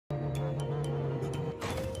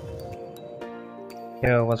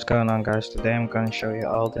Yo, what's going on guys? Today I'm gonna show you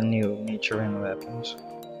all the new nature and weapons.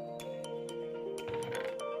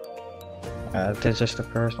 This is the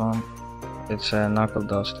first one. It's a knuckle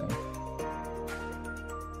dusting.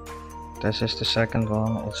 This is the second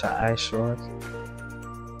one. It's an ice sword.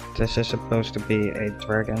 This is supposed to be a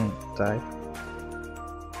dragon type.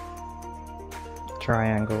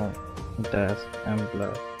 Triangle, death and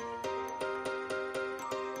blood.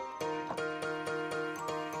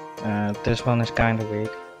 This one is kinda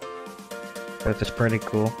weak, but it's pretty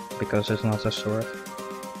cool because it's not a sword.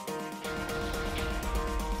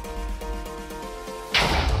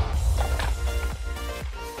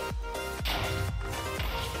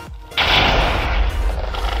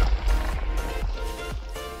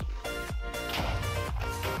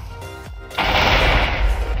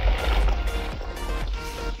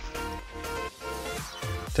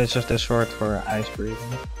 This is the sword for ice breathing.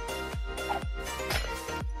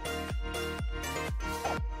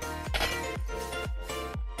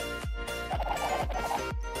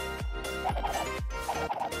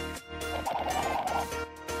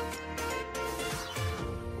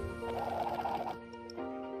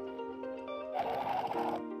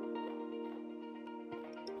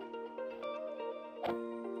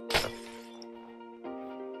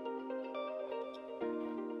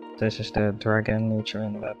 This is the dragon nature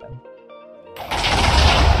and weapon.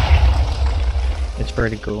 It's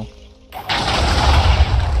pretty cool.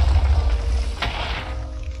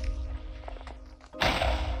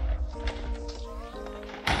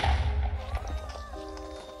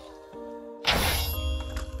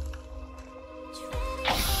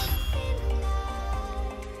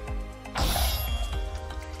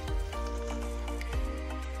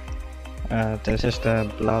 This is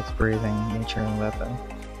the blood breathing nature and weapon.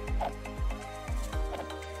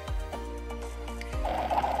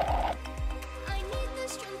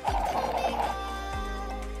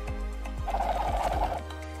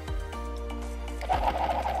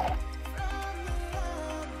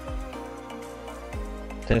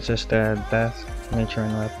 This is the death nature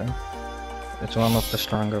and weapon. It's one of the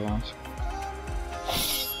stronger ones.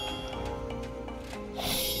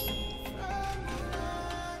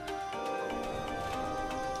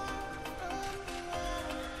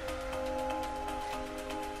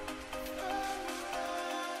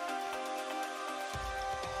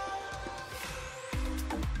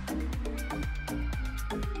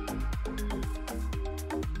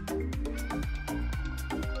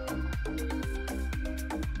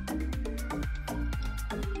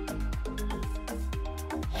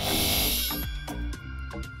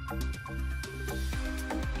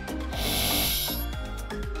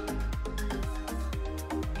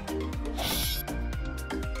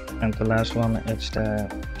 And the last one is the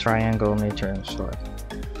triangle nature sword.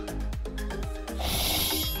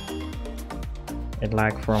 It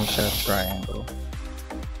like forms a triangle.